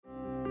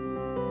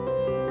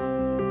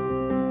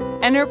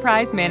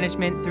Enterprise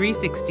Management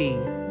 360,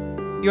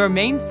 your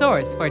main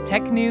source for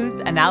tech news,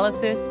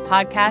 analysis,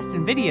 podcasts,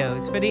 and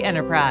videos for the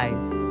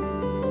enterprise.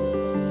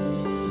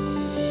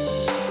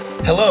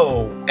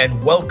 Hello,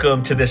 and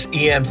welcome to this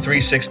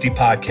EM360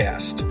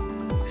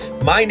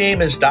 podcast. My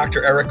name is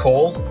Dr. Eric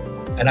Cole,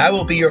 and I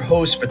will be your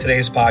host for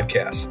today's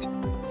podcast.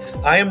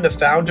 I am the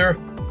founder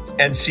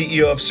and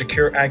CEO of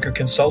Secure Anchor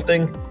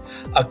Consulting,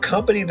 a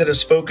company that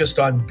is focused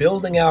on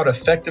building out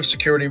effective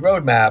security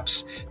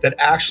roadmaps that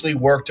actually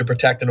work to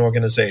protect an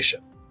organization.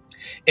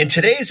 In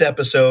today's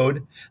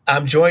episode,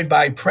 I'm joined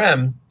by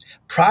Prem,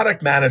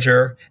 product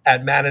manager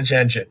at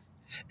ManageEngine,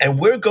 and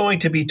we're going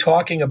to be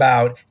talking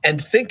about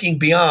and thinking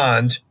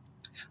beyond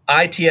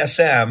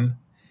ITSM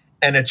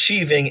and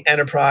achieving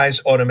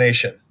enterprise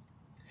automation.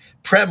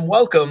 Prem,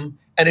 welcome.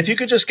 And if you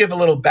could just give a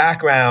little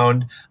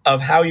background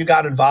of how you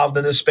got involved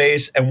in this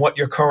space and what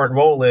your current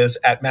role is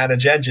at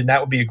ManageEngine,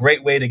 that would be a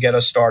great way to get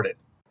us started.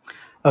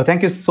 Oh,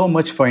 thank you so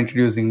much for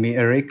introducing me,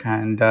 Eric,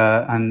 and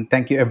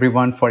thank you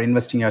everyone for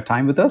investing your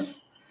time with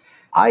us.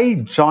 I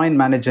joined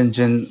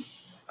ManageEngine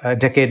a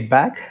decade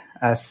back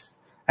as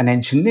an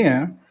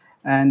engineer,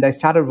 and I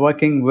started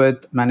working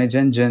with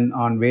ManageEngine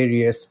on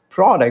various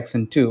products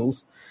and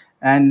tools.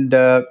 And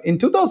in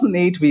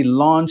 2008, we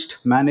launched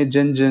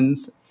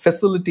ManageEngine's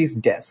Facilities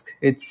Desk.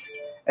 It's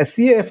a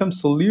CAFM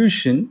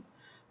solution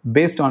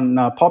based on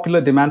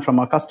popular demand from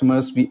our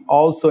customers. We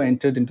also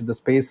entered into the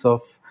space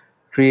of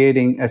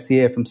creating a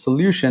CAFM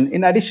solution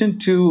in addition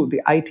to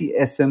the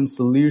ITSM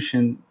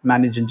solution,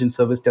 ManageEngine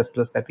Service Desk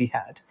Plus, that we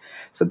had.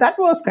 So that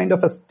was kind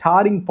of a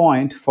starting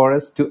point for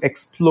us to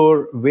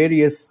explore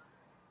various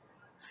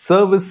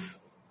service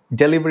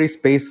delivery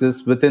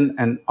spaces within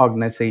an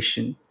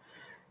organization.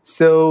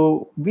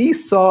 So we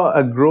saw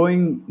a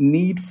growing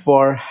need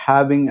for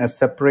having a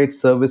separate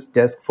service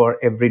desk for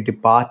every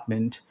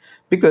department,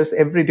 because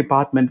every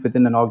department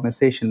within an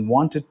organization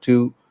wanted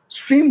to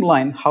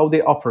streamline how they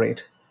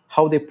operate,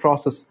 how they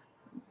process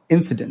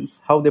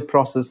incidents, how they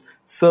process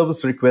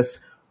service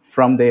requests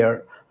from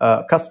their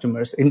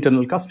customers,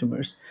 internal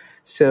customers.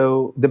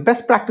 So the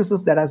best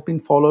practices that has been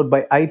followed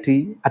by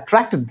IT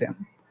attracted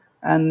them.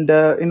 And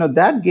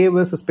that gave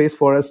us a space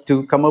for us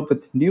to come up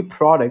with new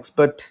products.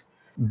 But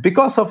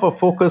because of a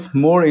focus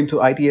more into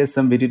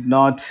ITSM, we did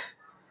not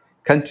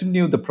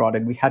continue the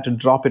product. We had to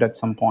drop it at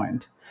some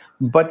point.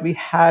 But we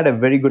had a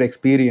very good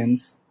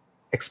experience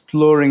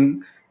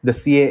exploring the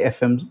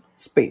CAFM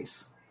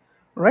space,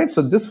 right?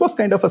 So this was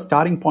kind of a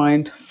starting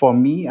point for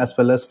me as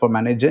well as for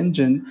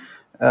ManageEngine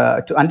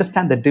to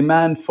understand the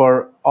demand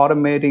for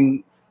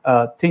automating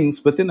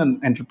things within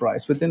an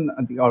enterprise, within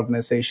the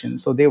organization.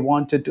 So they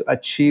wanted to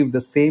achieve the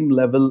same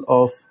level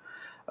of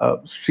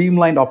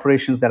streamlined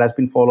operations that has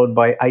been followed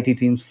by IT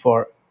teams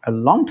for a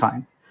long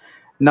time.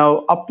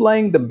 Now,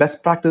 applying the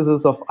best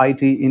practices of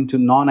IT into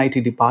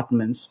non-IT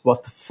departments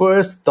was the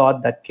first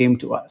thought that came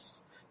to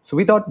us. So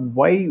we thought,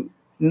 why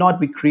not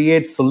we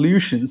create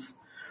solutions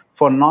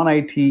for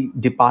non-IT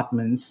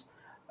departments,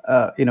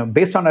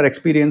 based on our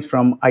experience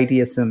from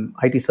ITSM,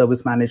 IT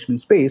service management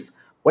space,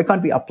 why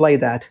can't we apply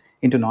that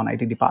into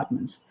non-IT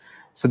departments?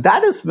 So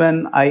that is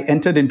when I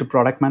entered into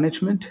product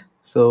management.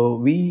 So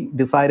we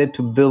decided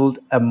to build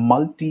a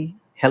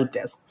multi-help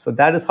desk. So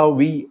that is how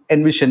we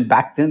envisioned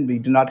back then. We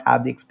did not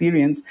have the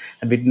experience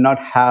and we did not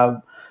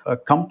have a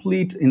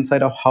complete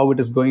insight of how it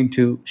is going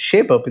to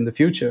shape up in the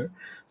future.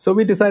 So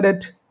we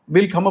decided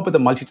we'll come up with a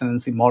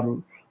multi-tenancy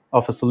model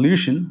of a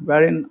solution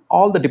wherein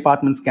all the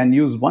departments can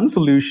use one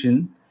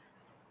solution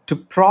to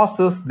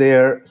process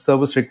their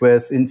service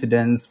requests,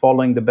 incidents,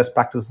 following the best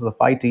practices of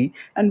IT,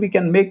 and we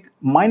can make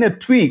minor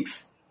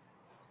tweaks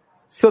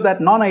so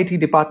that non-IT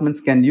departments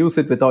can use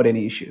it without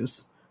any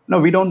issues. No,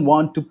 we don't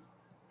want to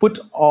put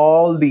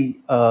all the,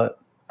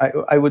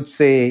 I would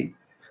say,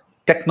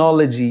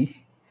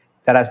 technology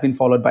that has been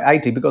followed by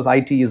IT, because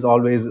IT is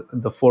always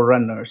the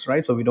forerunners,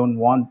 right? So we don't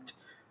want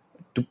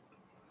to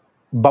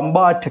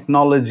bombard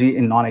technology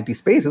in non-IT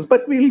spaces,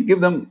 but we'll give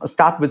them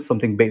start with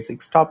something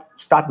basic, start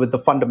with the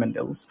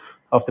fundamentals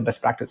of the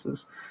best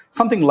practices.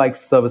 Something like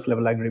service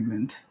level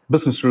agreement,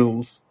 business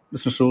rules.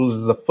 Business rules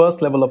is the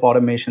first level of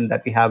automation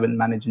that we have in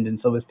ManageEngine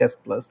Service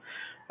Desk Plus,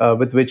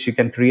 with which you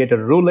can create a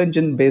rule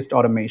engine-based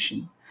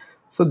automation.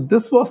 So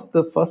this was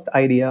the first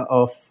idea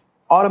of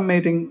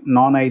automating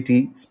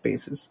non-IT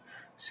spaces.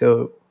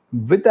 So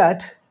with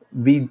that,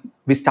 we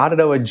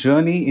started our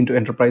journey into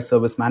enterprise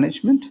service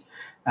management,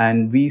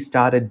 and we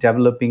started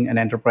developing an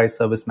enterprise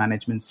service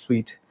management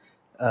suite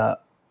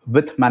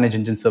with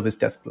ManageEngine Service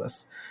Desk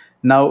Plus.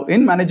 Now,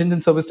 in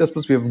ManageEngine Service Desk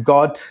Plus, we have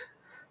got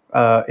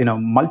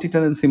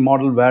multi-tenancy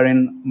model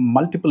wherein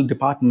multiple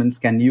departments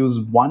can use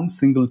one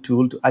single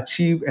tool to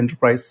achieve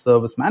enterprise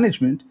service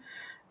management.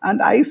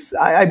 And I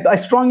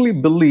strongly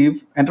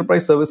believe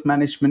enterprise service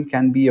management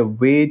can be a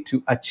way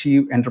to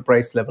achieve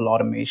enterprise level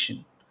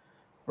automation,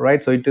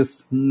 right? So it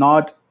is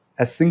not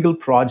a single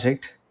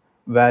project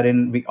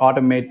wherein we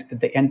automate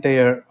the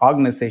entire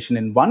organization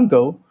in one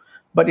go,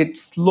 but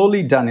it's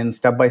slowly done in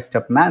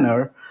step-by-step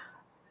manner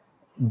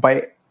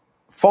by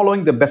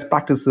following the best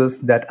practices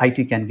that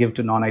IT can give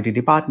to non-IT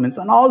departments,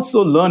 and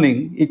also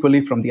learning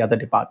equally from the other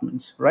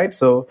departments, right?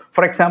 So,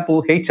 for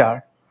example,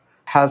 HR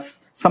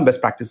has some best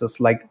practices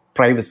like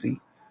privacy.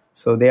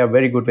 So they are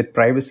very good with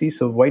privacy.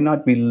 So why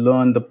not we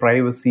learn the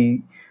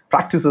privacy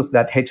practices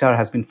that HR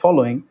has been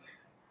following?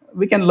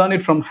 We can learn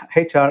it from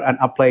HR and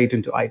apply it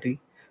into IT.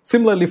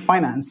 Similarly,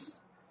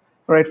 finance,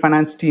 right?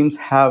 Finance teams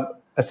have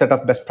a set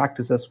of best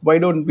practices. Why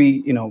don't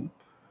we,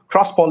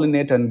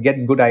 cross-pollinate and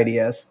get good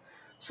ideas?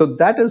 So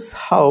that is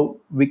how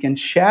we can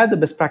share the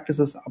best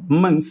practices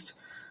amongst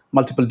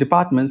multiple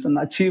departments and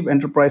achieve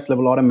enterprise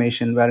level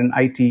automation wherein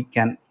IT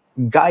can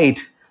guide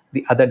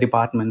the other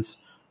departments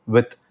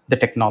with the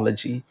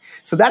technology.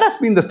 So that has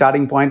been the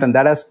starting point, and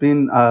that has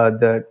been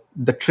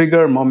the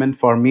trigger moment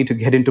for me to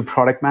get into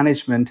product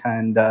management.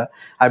 And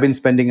I've been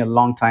spending a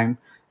long time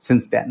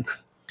since then.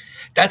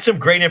 That's some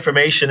great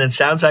information, and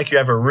sounds like you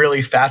have a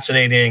really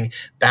fascinating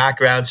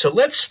background. So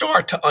let's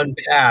start to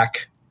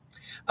unpack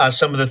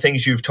some of the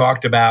things you've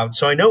talked about.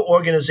 So I know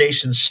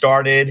organizations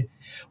started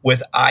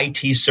with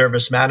IT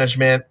service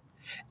management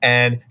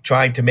and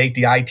trying to make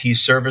the IT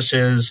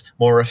services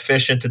more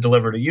efficient to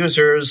deliver to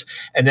users.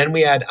 And then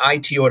we had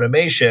IT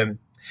automation.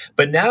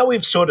 But now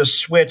we've sort of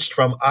switched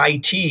from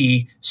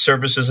IT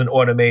services and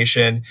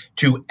automation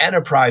to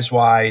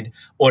enterprise-wide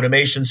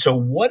automation. So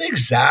what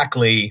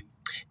exactly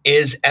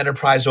is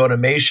enterprise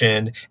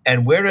automation,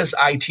 and where does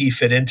IT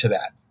fit into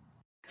that?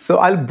 So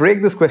I'll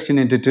break this question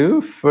into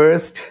two.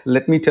 First,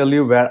 let me tell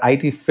you where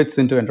IT fits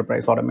into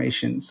enterprise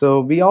automation. So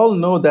we all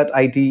know that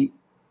IT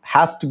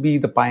has to be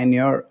the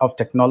pioneer of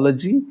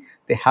technology.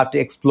 They have to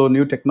explore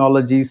new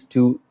technologies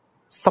to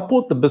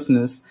support the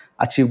business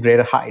achieve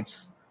greater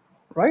heights,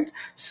 right?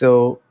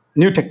 So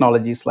new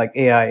technologies like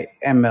AI,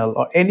 ML,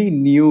 or any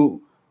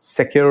new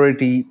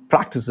security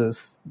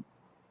practices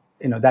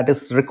that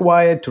is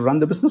required to run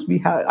the business,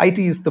 IT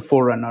is the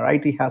forerunner.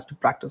 IT has to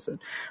practice it.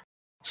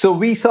 So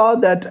we saw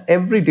that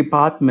every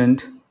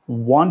department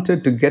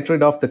wanted to get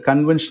rid of the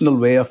conventional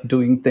way of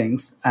doing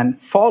things and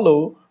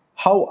follow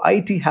how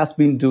IT has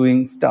been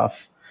doing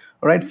stuff.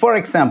 Right? For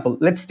example,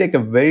 let's take a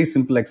very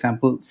simple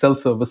example,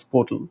 self-service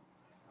portal.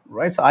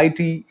 Right? So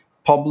IT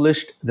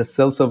published the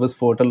self-service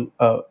portal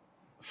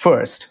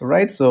first,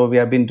 right? So we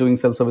have been doing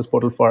self-service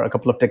portal for a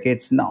couple of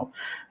decades now.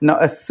 Now,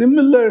 a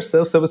similar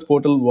self-service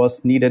portal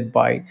was needed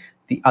by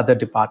the other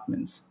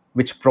departments,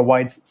 which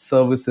provides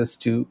services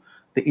to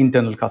the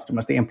internal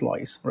customers, the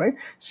employees, right?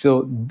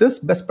 So this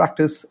best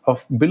practice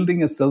of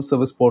building a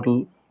self-service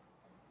portal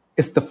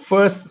is the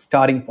first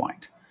starting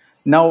point.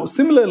 Now,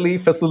 similarly,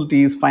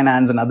 facilities,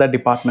 finance, and other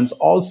departments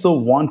also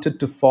wanted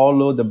to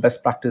follow the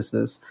best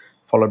practices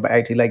followed by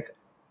IT, like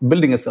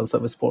building a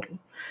self-service portal.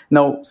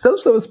 Now,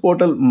 self-service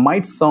portal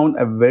might sound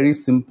a very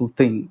simple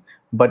thing,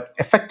 but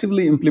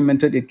effectively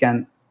implemented, it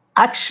can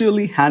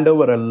actually hand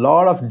over a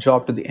lot of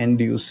job to the end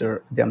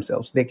user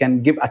themselves. They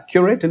can give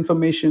accurate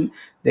information,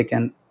 they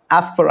can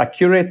ask for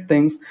accurate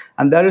things,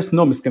 and there is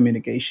no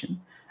miscommunication.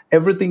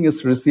 Everything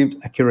is received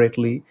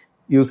accurately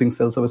using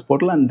self-service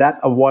portal, and that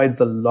avoids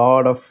a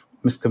lot of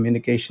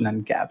miscommunication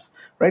and gaps,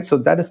 right? So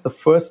that is the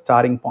first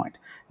starting point.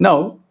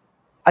 Now,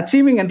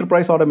 achieving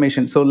enterprise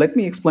automation. So let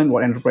me explain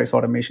what enterprise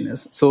automation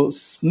is. So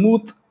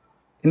smooth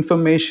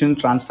information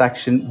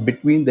transaction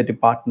between the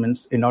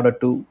departments in order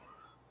to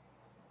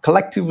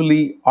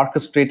collectively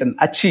orchestrate and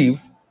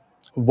achieve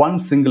one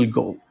single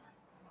goal,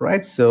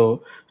 right?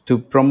 So to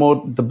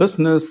promote the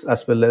business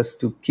as well as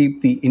to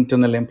keep the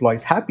internal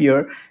employees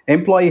happier,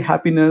 employee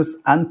happiness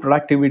and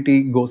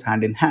productivity goes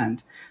hand in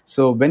hand.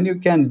 So when you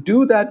can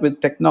do that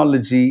with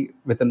technology,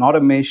 with an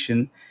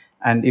automation,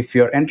 and if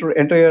your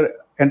entire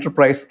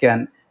enterprise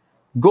can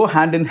go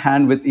hand in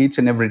hand with each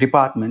and every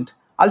department,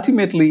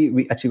 ultimately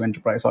we achieve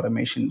enterprise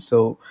automation.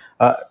 So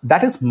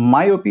that is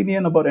my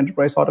opinion about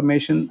enterprise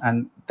automation,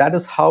 and that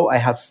is how I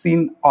have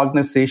seen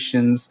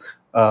organizations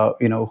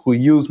who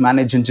use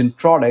Manage Engine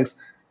products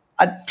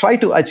try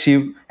to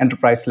achieve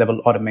enterprise level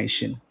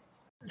automation.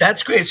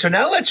 That's great. So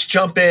now let's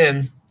jump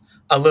in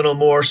a little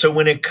more. So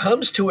when it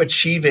comes to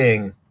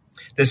achieving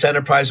this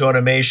enterprise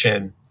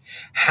automation,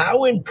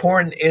 how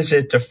important is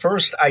it to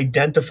first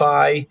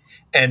identify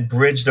and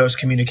bridge those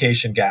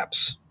communication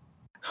gaps?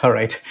 All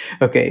right.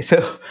 Okay.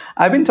 So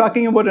I've been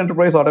talking about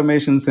enterprise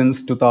automation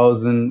since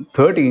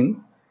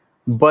 2013,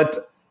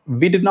 but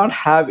we did not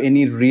have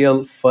any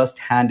real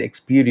first-hand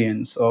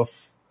experience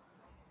of,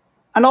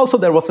 and also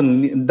there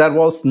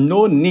was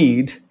no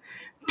need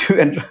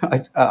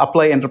to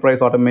apply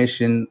enterprise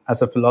automation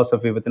as a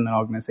philosophy within an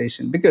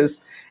organization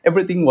because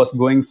everything was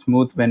going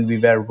smooth when we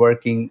were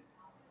working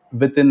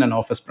within an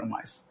office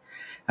premise.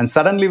 And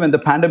suddenly, when the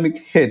pandemic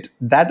hit,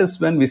 that is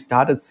when we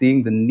started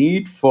seeing the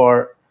need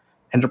for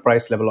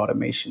enterprise level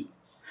automation.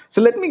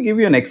 So let me give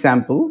you an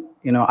example.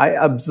 I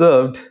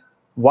observed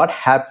what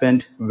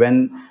happened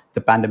when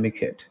the pandemic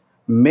hit.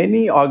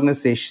 Many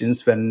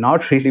organizations were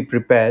not really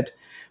prepared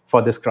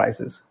for this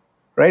crisis,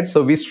 right?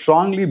 So we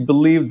strongly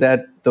believe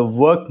that the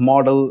work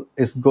model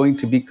is going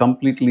to be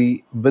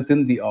completely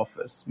within the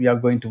office. We are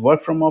going to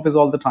work from office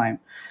all the time.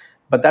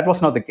 But that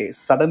was not the case.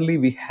 Suddenly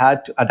we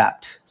had to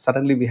adapt.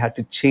 Suddenly we had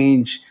to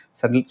change.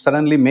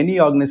 Suddenly many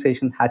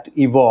organizations had to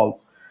evolve.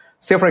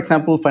 Say, for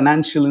example,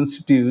 financial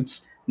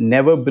institutes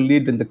never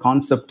believed in the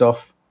concept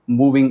of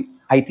moving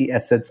IT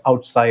assets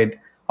outside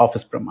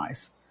office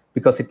premise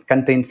because it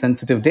contains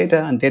sensitive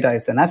data and data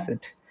is an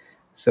asset.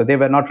 So they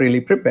were not really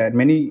prepared.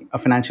 Many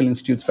financial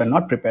institutes were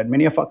not prepared.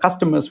 Many of our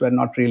customers were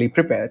not really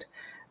prepared.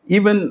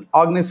 Even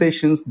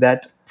organizations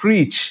that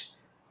preach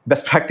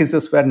best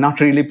practices were not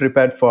really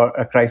prepared for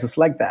a crisis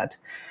like that.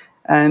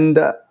 And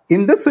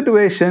in this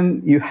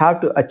situation, you have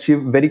to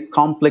achieve very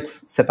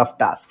complex set of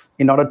tasks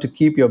in order to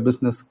keep your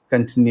business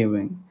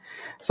continuing.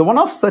 So one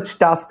of such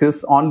tasks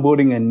is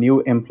onboarding a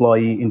new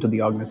employee into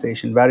the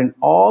organization, wherein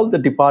all the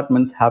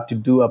departments have to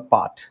do a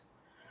part,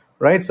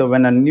 right? So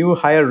when a new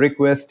hire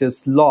request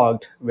is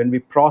logged, when we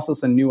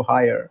process a new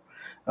hire,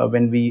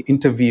 when we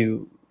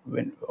interview,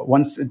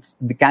 once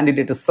the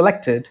candidate is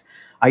selected,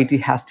 IT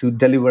has to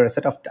deliver a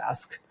set of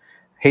tasks.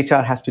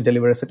 HR has to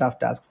deliver a set of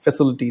tasks,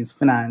 facilities,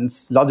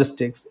 finance,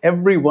 logistics,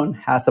 everyone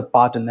has a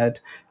part in it.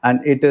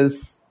 And it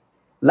is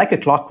like a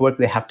clockwork,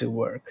 they have to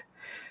work.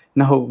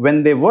 Now,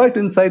 when they worked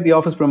inside the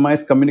office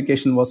premise,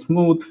 communication was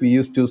smooth. We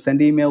used to send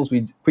emails,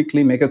 we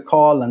quickly make a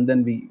call, and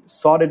then we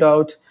sort it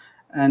out.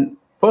 And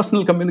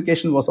personal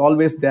communication was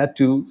always there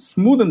to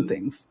smoothen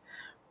things.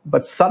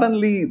 But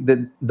suddenly,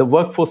 the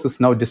workforce is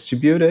now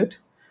distributed.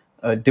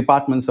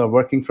 Departments are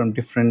working from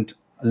different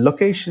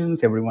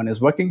locations. Everyone is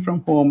working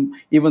from home.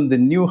 Even the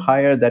new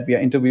hire that we are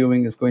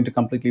interviewing is going to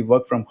completely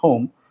work from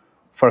home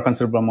for a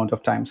considerable amount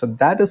of time. So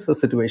that is the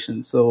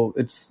situation. So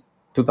it's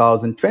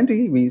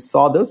 2020, we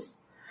saw this.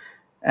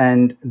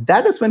 And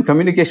that is when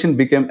communication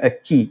became a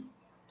key.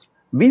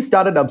 We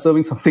started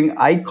observing something,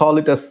 I call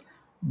it as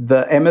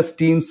the MS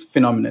Teams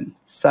phenomenon.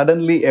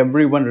 Suddenly,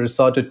 everyone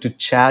resorted to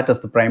chat as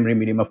the primary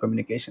medium of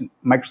communication.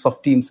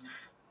 Microsoft Teams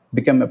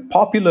became a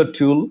popular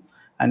tool,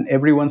 and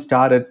everyone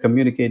started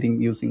communicating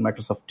using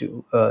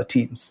Microsoft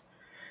Teams.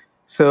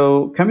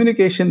 So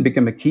communication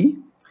became a key.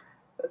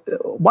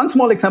 One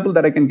small example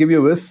that I can give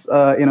you is,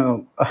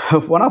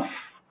 one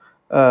of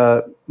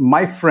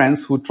my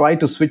friends who tried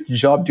to switch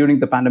job during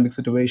the pandemic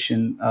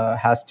situation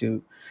has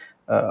to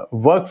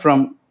work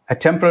from a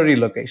temporary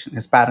location,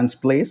 his parents'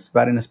 place,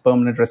 wherein his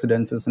permanent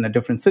residence is in a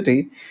different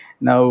city.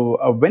 Now,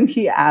 when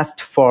he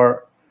asked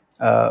for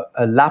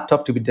a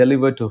laptop to be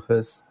delivered to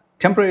his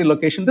temporary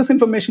location, this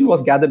information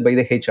was gathered by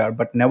the HR,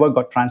 but never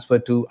got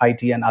transferred to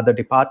IT and other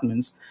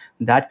departments.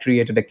 That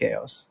created a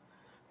chaos.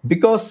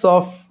 Because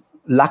of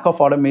lack of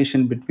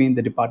automation between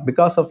the departments,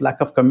 because of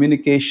lack of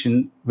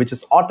communication, which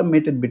is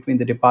automated between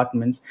the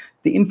departments,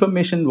 the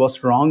information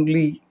was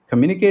wrongly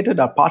communicated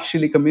or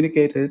partially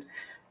communicated,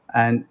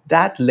 and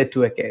that led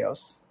to a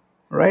chaos,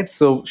 right?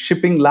 So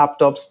shipping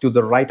laptops to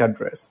the right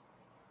address,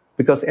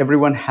 because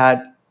everyone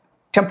had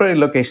temporary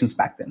locations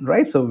back then,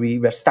 right? So we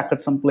were stuck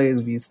at some place.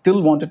 We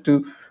still wanted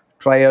to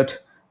try out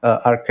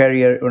our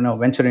career,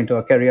 venture into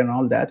a career and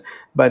all that.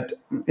 But,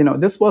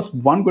 this was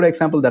one good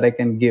example that I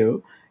can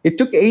give. It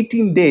took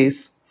 18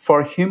 days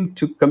for him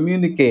to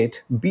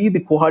communicate, be the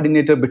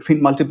coordinator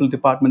between multiple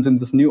departments in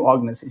this new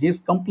organization.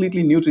 He's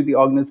completely new to the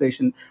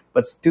organization,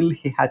 but still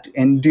he had to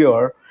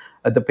endure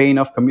the pain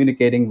of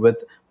communicating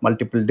with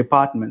multiple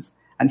departments.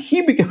 And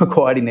he became a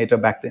coordinator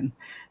back then.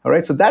 All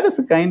right. So that is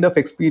the kind of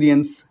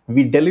experience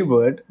we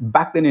delivered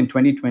back then in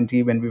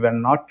 2020 when we were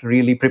not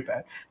really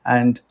prepared.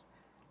 And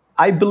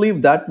I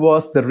believe that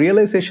was the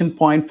realization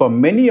point for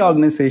many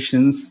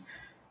organizations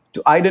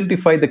to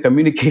identify the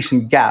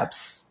communication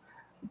gaps.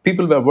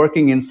 People were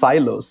working in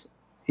silos,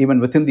 even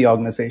within the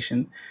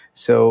organization.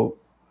 So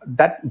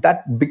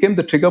that became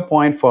the trigger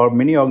point for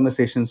many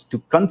organizations to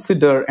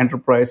consider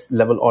enterprise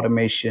level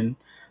automation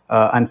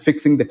and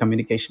fixing the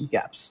communication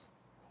gaps.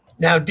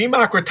 Now,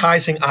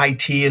 democratizing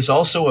IT is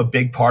also a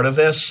big part of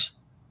this.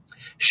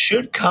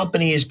 Should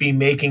companies be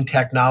making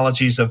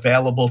technologies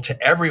available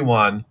to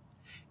everyone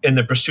in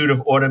the pursuit of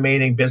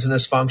automating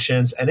business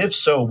functions? And if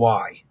so,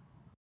 why?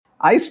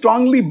 I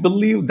strongly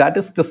believe that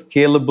is the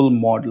scalable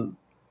model,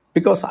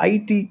 because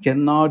IT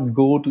cannot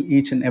go to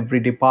each and every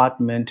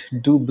department,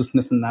 do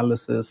business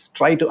analysis,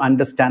 try to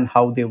understand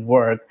how they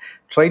work,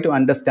 try to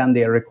understand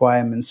their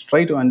requirements,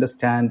 try to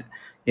understand,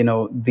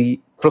 the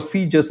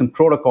procedures and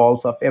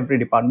protocols of every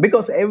department,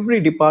 because every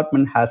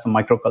department has a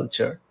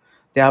microculture.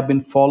 They have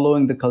been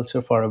following the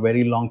culture for a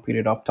very long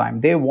period of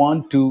time. They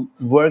want to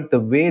work the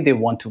way they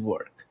want to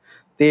work.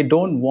 They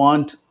don't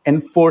want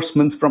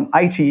enforcements from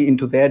IT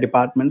into their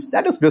departments.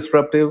 That is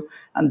disruptive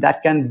and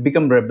that can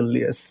become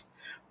rebellious,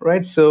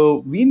 right?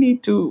 So we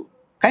need to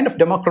kind of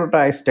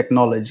democratize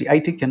technology.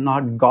 IT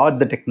cannot guard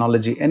the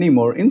technology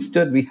anymore.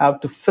 Instead, we have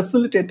to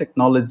facilitate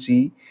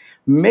technology,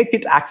 make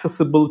it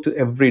accessible to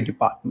every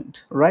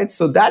department, right?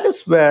 So that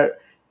is where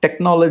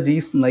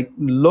technologies like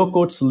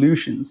low-code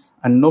solutions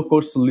and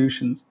no-code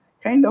solutions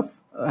kind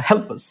of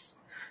help us.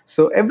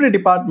 So every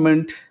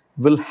department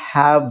will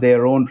have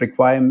their own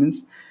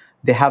requirements.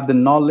 They have the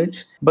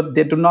knowledge, but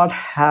they do not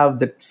have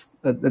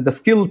the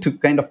skill to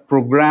kind of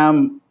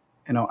program,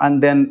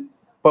 and then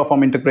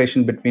perform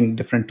integration between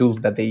different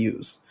tools that they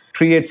use.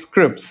 create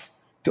scripts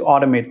to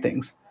automate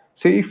things.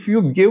 So if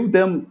you give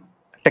them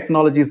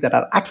technologies that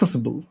are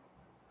accessible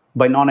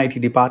by non-IT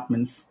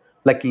departments,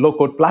 like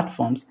low-code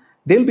platforms,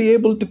 they'll be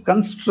able to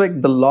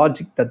construct the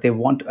logic that they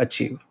want to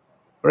achieve.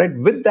 Right?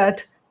 With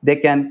that, they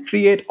can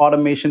create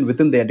automation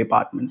within their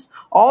departments.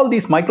 All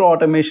these micro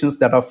automations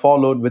that are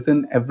followed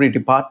within every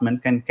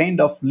department can kind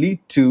of lead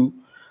to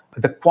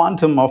the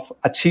quantum of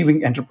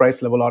achieving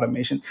enterprise level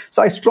automation.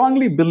 So I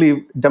strongly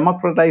believe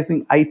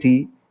democratizing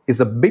IT is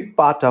a big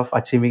part of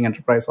achieving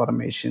enterprise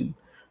automation.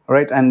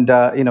 Right? And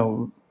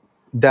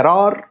there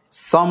are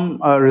some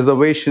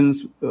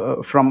reservations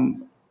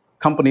from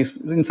companies,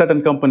 in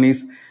certain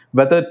companies,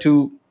 whether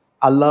to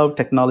allow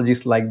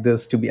technologies like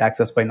this to be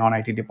accessed by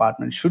non-IT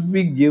departments. Should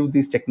we give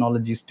these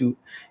technologies to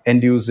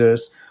end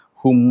users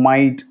who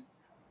might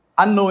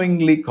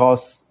unknowingly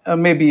cause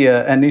maybe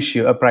an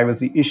issue, a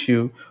privacy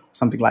issue,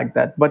 something like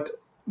that? But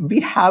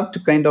we have to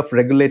kind of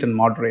regulate and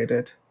moderate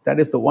it. That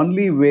is the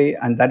only way,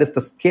 and that is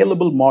the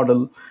scalable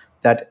model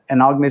that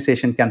an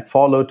organization can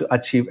follow to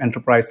achieve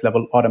enterprise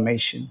level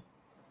automation.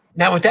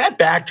 Now, with that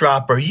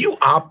backdrop, are you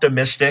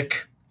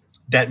optimistic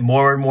that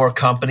more and more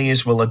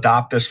companies will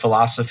adopt this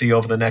philosophy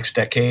over the next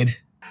decade?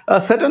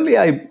 Certainly,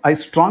 I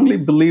strongly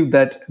believe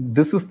that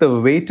this is the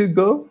way to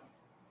go,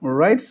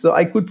 right? So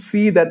I could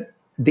see that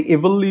the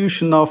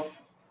evolution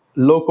of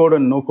low-code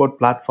and no-code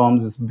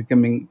platforms is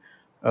becoming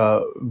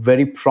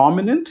very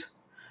prominent,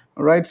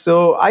 right?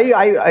 So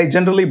I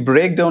generally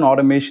break down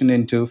automation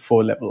into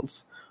 4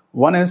 levels.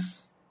 One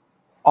is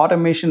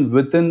automation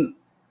within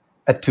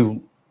a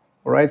tool.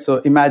 Right. So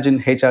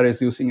imagine HR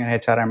is using an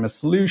HRMS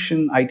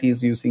solution, IT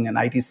is using an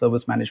IT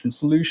service management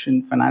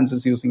solution, finance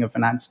is using a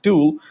finance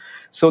tool.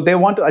 So they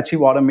want to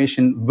achieve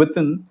automation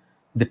within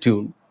the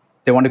tool.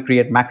 They want to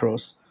create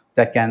macros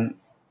that can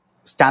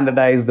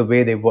standardize the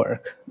way they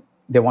work.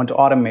 They want to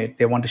automate.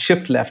 They want to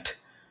shift left.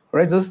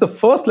 Right. So this is the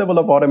first level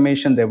of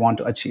automation they want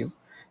to achieve.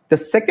 The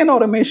second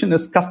automation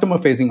is customer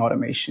facing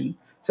automation.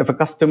 So if a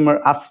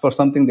customer asks for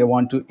something, they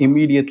want to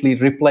immediately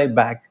reply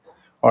back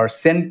or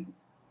send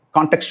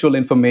contextual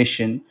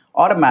information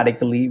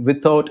automatically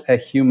without a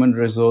human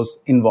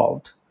resource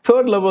involved.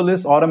 Third level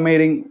is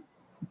automating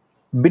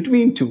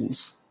between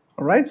tools.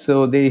 All right,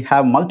 so they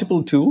have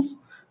multiple tools.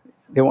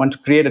 They want to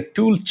create a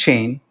tool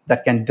chain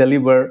that can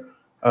deliver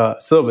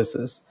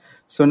services.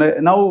 So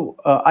now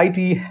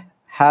IT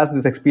has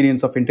this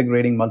experience of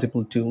integrating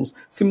multiple tools.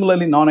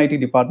 Similarly,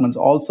 non-IT departments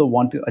also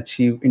want to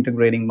achieve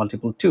integrating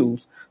multiple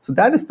tools. So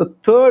that is the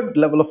third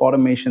level of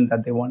automation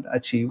that they want to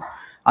achieve.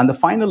 And the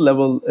final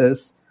level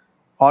is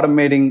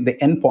automating the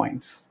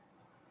endpoints.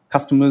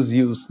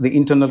 The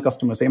internal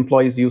customers, the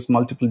employees use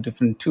multiple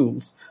different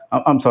tools.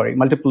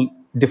 Multiple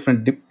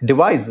different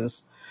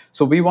devices.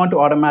 So we want to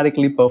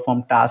automatically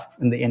perform tasks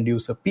in the end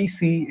user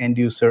PC, end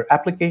user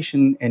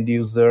application, end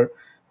user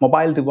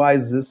mobile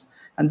devices.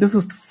 And this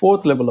is the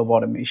fourth level of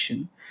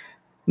automation.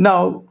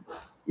 Now,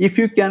 if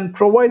you can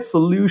provide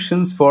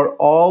solutions for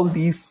all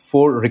these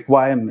 4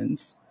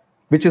 requirements,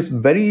 which is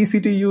very easy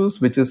to use,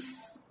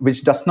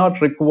 which does not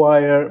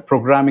require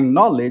programming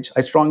knowledge,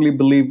 I strongly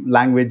believe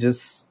language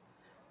is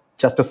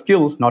just a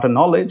skill, not a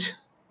knowledge.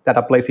 That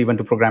applies even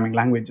to programming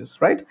languages,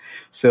 right?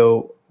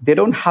 So they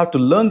don't have to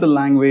learn the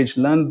language,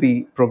 learn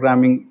the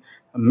programming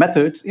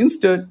methods.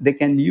 Instead, they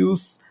can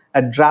use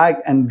a drag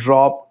and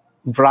drop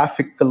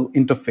graphical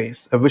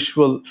interface, a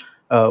visual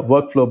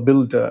workflow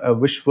builder, a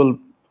visual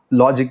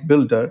logic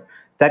builder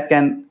that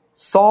can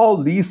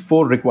solve these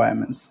 4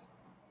 requirements,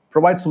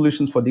 provide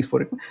solutions for these 4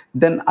 requirements.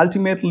 Then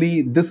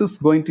ultimately, this is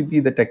going to be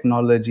the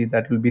technology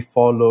that will be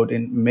followed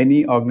in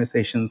many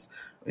organizations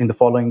in the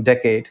following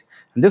decade.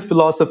 And this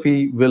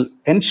philosophy will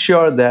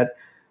ensure that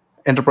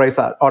enterprise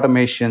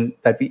automation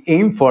that we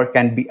aim for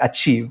can be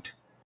achieved.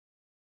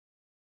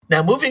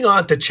 Now, moving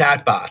on to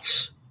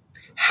chatbots,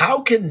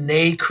 how can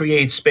they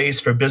create space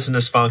for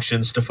business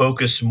functions to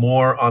focus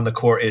more on the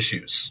core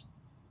issues?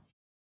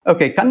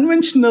 Okay,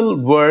 conventional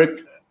work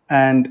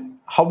and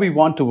how we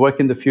want to work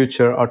in the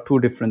future are 2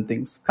 different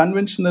things.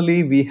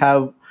 Conventionally, we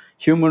have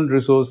human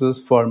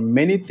resources for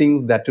many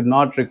things that do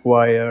not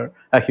require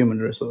a human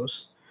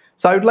resource.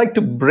 So I would like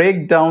to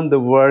break down the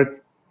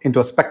work into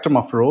a spectrum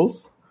of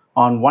roles.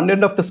 On one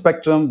end of the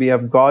spectrum, we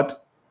have got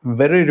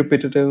very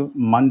repetitive,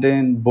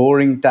 mundane,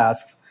 boring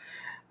tasks.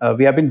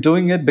 We have been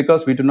doing it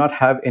because we do not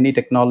have any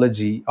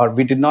technology, or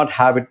we did not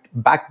have it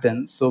back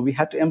then. So we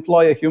had to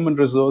employ a human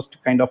resource to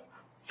kind of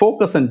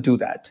focus and do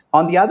that.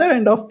 On the other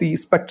end of the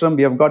spectrum,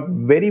 we have got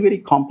very, very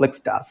complex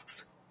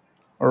tasks.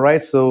 All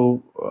right,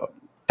 so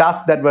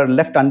tasks that were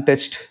left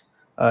untouched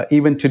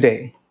even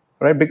today,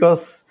 right?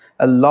 Because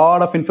a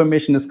lot of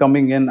information is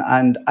coming in,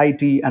 and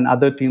IT and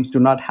other teams do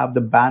not have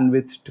the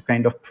bandwidth to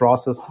kind of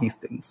process these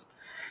things.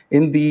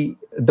 In the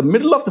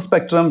middle of the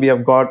spectrum, we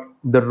have got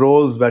the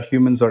roles where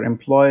humans are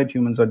employed,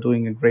 humans are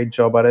doing a great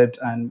job at it,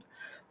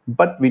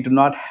 but we do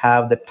not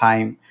have the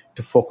time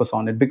to focus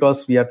on it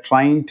because we are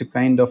trying to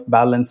kind of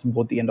balance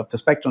both the end of the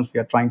spectrums. We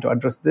are trying to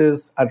address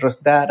this, address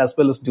that, as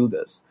well as do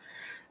this.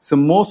 So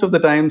most of the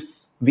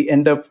times we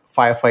end up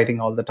firefighting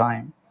all the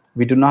time.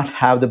 We do not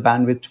have the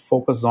bandwidth to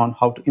focus on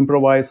how to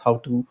improvise, how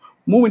to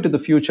move into the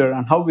future,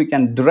 and how we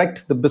can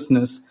direct the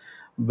business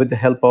with the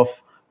help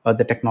of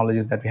the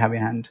technologies that we have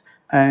in hand.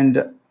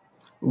 And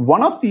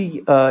one of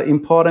the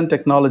important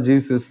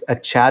technologies is a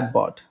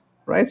chatbot,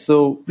 right?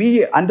 So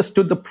we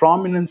understood the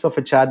prominence of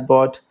a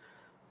chatbot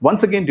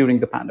once again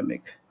during the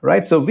pandemic,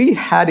 right? So we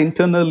had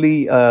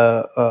internally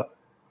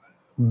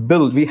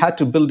we had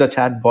to build a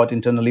chatbot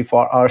internally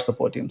for our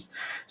support teams.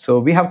 So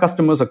we have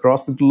customers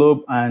across the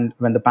globe, and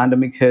when the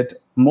pandemic hit,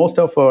 most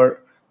of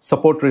our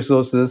support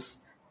resources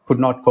could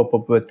not cope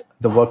up with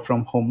the work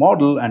from home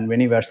model, and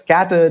many were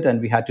scattered, and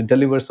we had to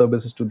deliver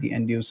services to the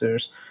end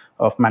users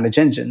of Manage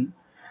Engine.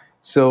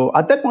 So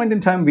at that point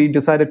in time, we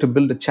decided to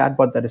build a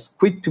chatbot that is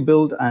quick to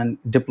build and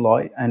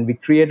deploy, and we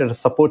created a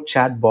support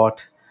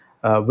chatbot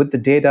with the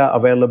data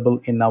available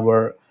in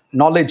our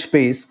knowledge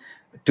base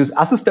to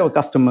assist our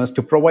customers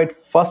to provide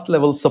first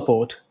level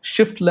support,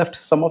 shift left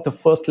some of the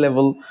first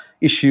level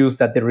issues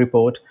that they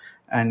report,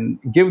 and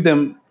give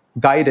them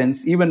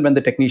guidance even when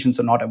the technicians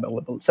are not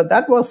available. So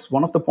that was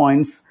one of the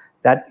points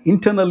that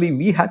internally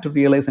we had to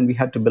realize, and we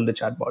had to build a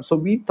chatbot. So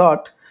we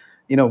thought,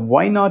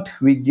 why not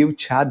we give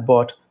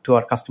chatbot to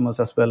our customers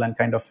as well and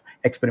kind of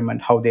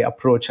experiment how they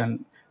approach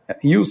and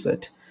use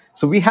it.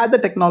 So we had the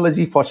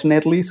technology,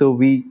 fortunately, so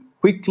we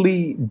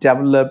quickly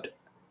developed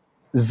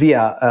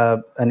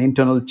Zia, an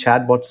internal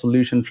chatbot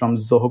solution from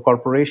Zoho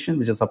Corporation,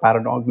 which is a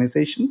parent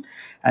organization,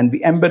 and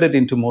we embedded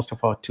into most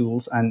of our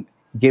tools and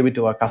gave it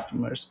to our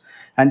customers.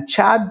 And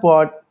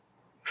chatbot,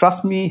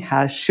 trust me,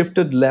 has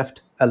shifted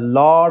left a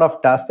lot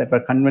of tasks that were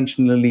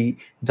conventionally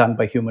done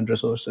by human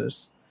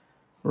resources,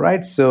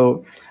 right?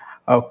 So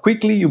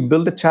quickly you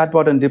build a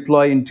chatbot and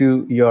deploy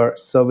into your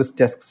service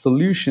desk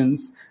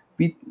solutions.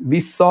 We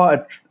saw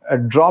a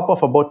drop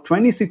of about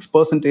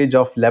 26%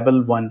 of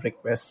level 1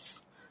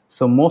 requests.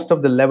 So most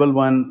of the level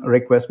 1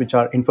 requests, which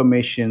are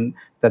information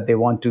that they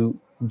want to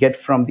get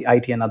from the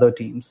IT and other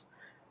teams,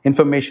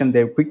 information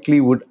they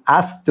quickly would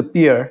ask the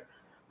peer.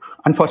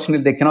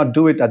 Unfortunately, they cannot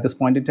do it at this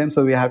point in time,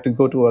 so we have to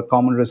go to a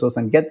common resource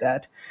and get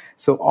that.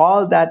 So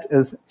all that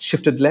is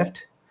shifted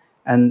left,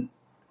 and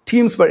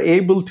teams were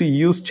able to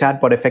use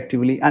chatbot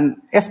effectively, and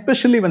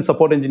especially when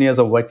support engineers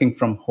are working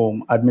from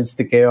home amidst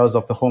the chaos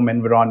of the home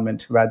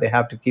environment where they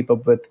have to keep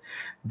up with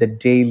the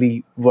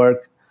daily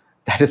work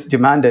that is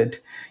demanded,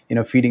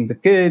 feeding the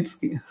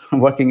kids,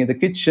 working in the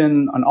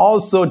kitchen, and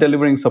also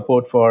delivering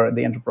support for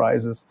the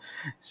enterprises.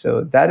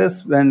 So that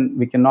is when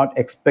we cannot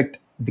expect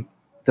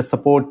the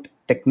support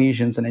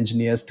technicians and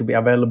engineers to be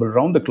available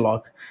around the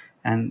clock.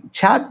 And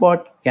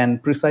chatbot can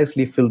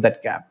precisely fill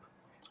that gap,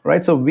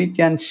 right? So we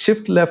can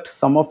shift left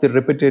some of the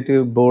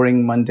repetitive,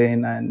 boring,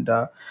 mundane, and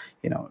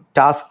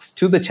tasks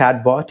to the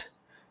chatbot,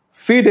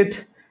 feed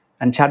it,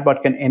 and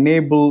chatbot can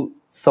enable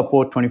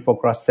support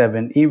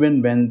 24/7,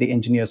 even when the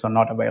engineers are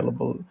not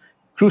available.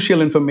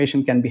 Crucial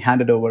information can be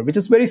handed over, which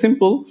is very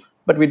simple,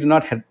 but we do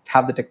not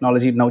have the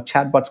technology. Now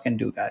chatbots can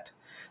do that.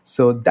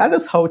 So that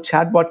is how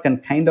chatbot can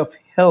kind of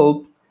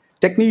help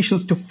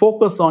technicians to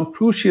focus on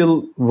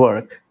crucial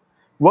work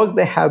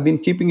they have been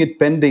keeping it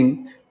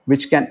pending,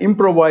 which can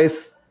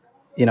improvise,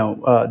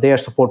 their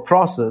support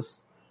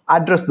process,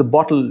 address the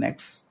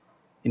bottlenecks,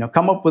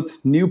 come up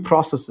with new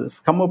processes,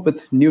 come up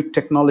with new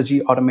technology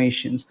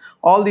automations.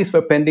 All these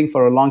were pending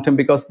for a long time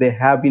because they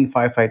have been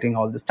firefighting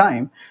all this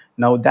time.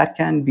 Now that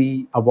can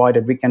be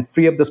avoided. We can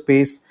free up the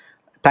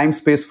time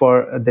space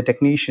for the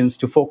technicians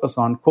to focus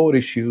on core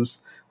issues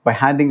by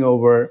handing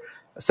over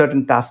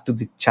certain tasks to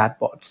the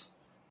chatbots.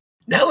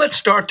 Now let's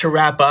start to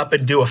wrap up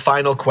and do a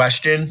final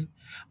question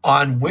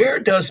on where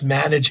does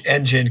Manage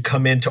Engine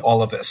come into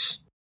all of this?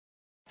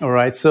 All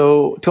right.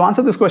 So to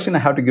answer this question, I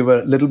have to give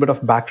a little bit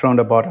of background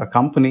about our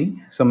company.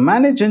 So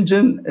Manage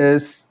Engine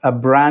is a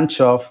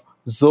branch of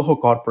Zoho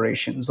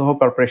Corporation. Zoho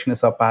Corporation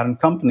is our parent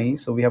company.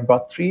 So we have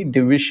got 3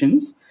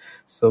 divisions.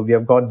 So we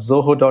have got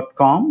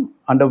Zoho.com,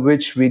 under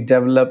which we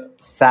develop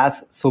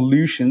SaaS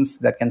solutions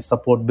that can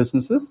support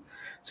businesses.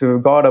 So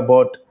we've got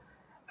about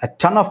a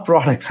ton of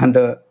products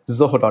under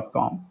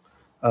Zoho.com.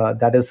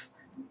 That is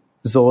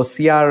Zoho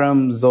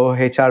CRM, Zoho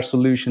HR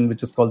solution,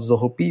 which is called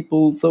Zoho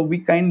People. So we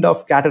kind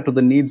of cater to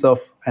the needs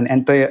of an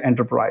entire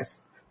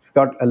enterprise. We've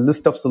got a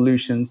list of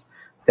solutions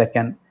that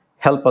can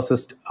help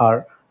assist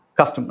our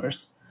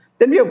customers.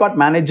 Then we have got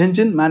Manage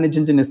Engine. Manage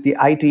Engine is the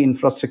IT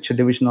infrastructure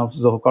division of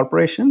Zoho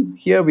Corporation.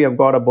 Here we have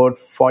got about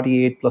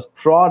 48 plus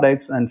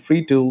products and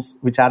free tools,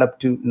 which add up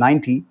to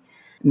 90.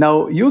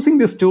 Now, using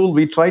this tool,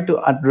 we try to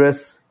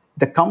address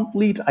the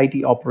complete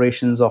IT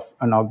operations of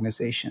an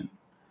organization,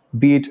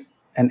 be it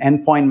an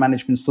endpoint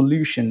management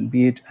solution,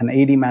 be it an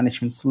AD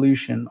management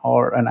solution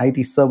or an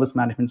IT service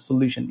management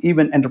solution,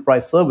 even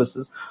enterprise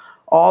services.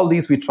 All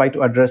these we try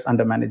to address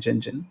under Manage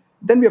Engine.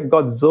 Then we have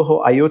got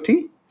Zoho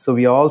IoT. So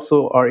we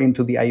also are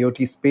into the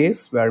IoT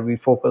space where we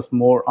focus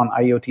more on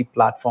IoT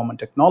platform and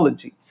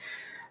technology.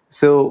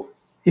 So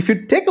if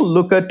you take a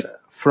look at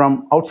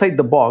from outside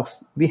the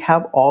box, we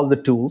have all the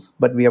tools,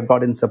 but we have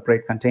got in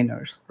separate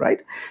containers, right?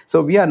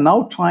 So we are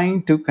now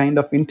trying to kind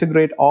of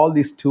integrate all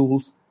these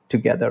tools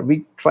together.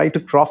 We try to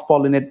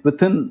cross-pollinate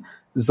within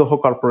Zoho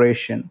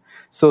Corporation.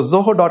 So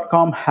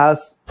Zoho.com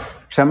has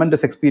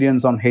tremendous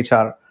experience on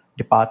HR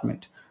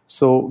department.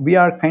 So we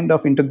are kind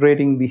of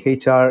integrating the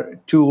HR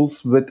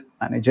tools with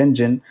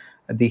ManageEngine,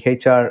 the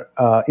HR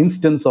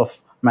instance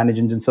of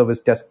ManageEngine Service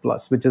Desk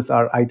Plus, which is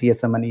our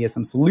ITSM and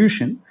ESM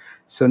solution.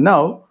 So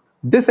now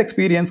this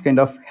experience kind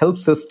of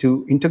helps us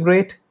to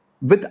integrate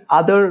with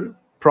other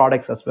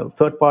products as well,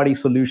 third-party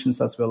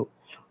solutions as well,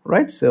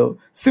 right? So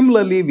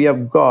similarly, we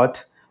have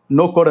got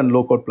no-code and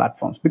low-code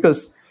platforms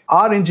because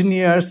our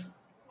engineers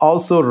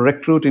also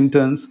recruit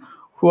interns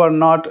who are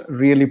not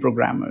really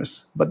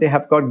programmers, but they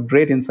have got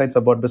great insights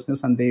about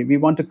business and we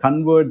want to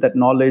convert that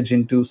knowledge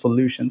into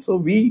solutions. So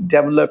we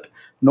developed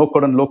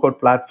no-code and low-code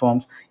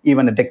platforms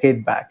even a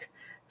decade back.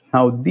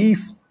 Now,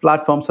 these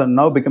platforms are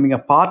now becoming a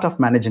part of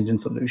ManageEngine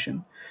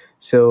solution.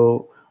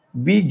 So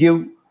we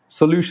give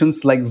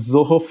solutions like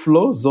Zoho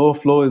Flow. Zoho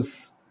Flow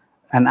is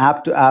an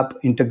app-to-app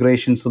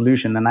integration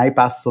solution, an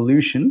iPaaS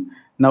solution.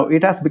 Now,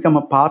 it has become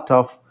a part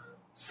of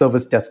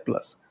Service Desk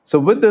Plus. So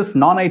with this,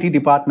 non-IT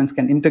departments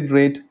can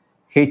integrate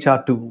HR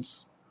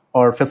tools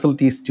or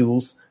facilities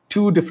tools.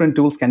 Two different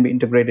tools can be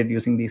integrated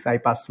using these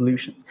iPaaS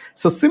solutions.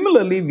 So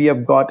similarly, we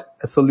have got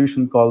a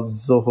solution called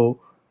Zoho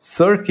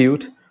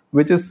Circuit,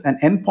 which is an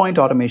endpoint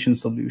automation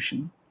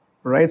solution,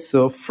 right?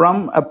 So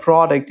from a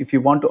product, if you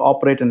want to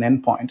operate an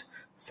endpoint,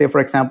 say, for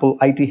example,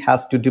 IT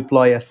has to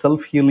deploy a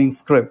self-healing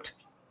script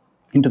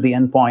into the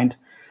endpoint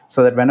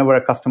so that whenever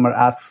a customer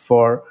asks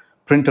for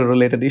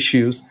printer-related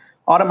issues,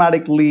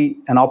 automatically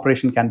an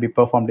operation can be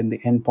performed in the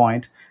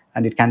endpoint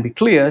and it can be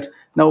cleared.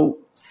 Now,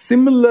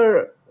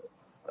 similar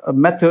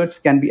methods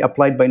can be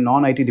applied by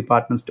non-IT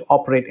departments to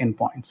operate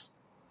endpoints.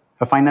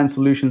 A finance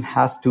solution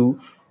has to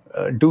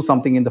do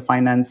something in the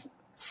finance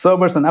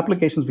servers and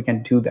applications, we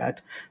can do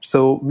that.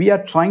 So we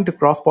are trying to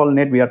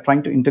cross-pollinate, we are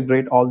trying to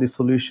integrate all these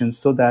solutions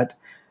so that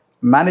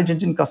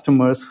ManageEngine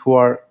customers who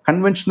are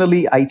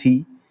conventionally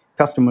IT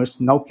customers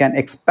now can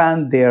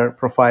expand their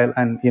profile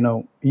and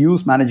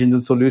use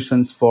ManageEngine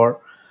solutions for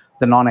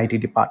the non-IT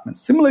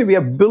departments. Similarly, we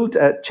have built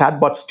a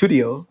chatbot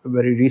studio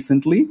very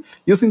recently.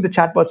 Using the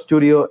chatbot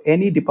studio,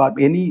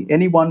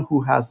 anyone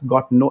who has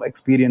got no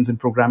experience in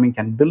programming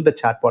can build a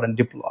chatbot and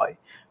deploy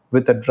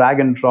with a drag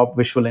and drop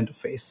visual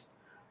interface.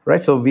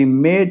 Right, so we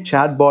made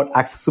chatbot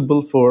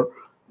accessible for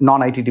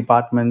non-IT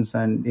departments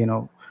and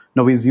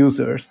novice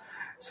users.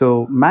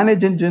 So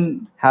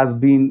ManageEngine has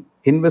been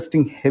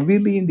investing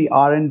heavily in the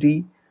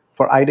R&D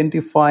for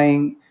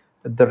identifying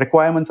the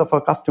requirements of our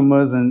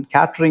customers and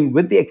catering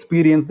with the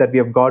experience that we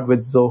have got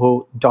with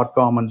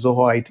Zoho.com and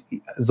Zoho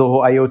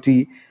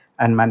IoT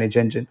and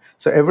ManageEngine.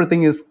 So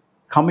everything is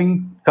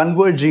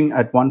converging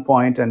at one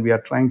point, and we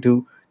are trying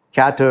to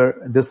cater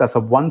this as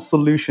a one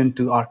solution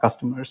to our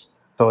customers.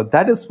 So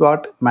that is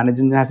what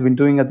ManageEngine has been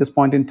doing at this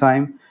point in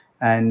time.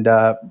 And,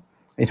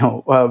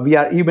 we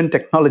are even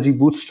technology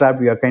bootstrapped.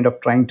 We are kind of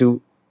trying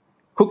to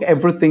cook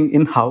everything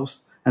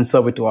in-house and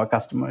serve it to our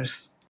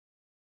customers.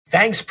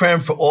 Thanks, Prem,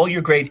 for all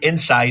your great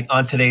insight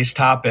on today's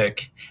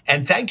topic.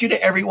 And thank you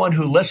to everyone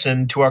who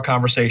listened to our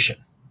conversation.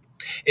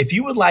 If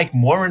you would like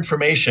more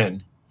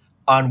information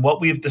on what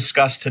we've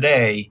discussed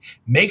today,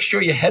 make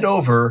sure you head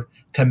over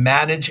to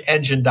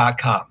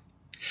ManageEngine.com.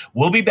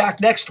 We'll be back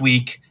next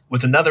week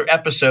with another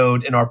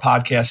episode in our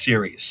podcast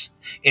series.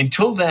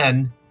 Until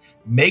then,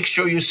 make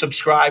sure you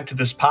subscribe to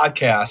this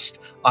podcast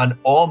on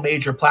all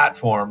major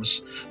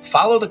platforms.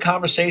 Follow the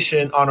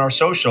conversation on our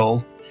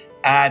social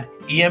at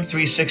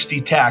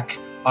EM360 Tech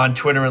on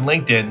Twitter and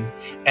LinkedIn.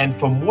 And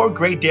for more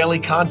great daily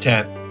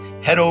content,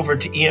 head over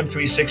to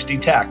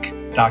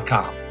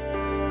EM360tech.com.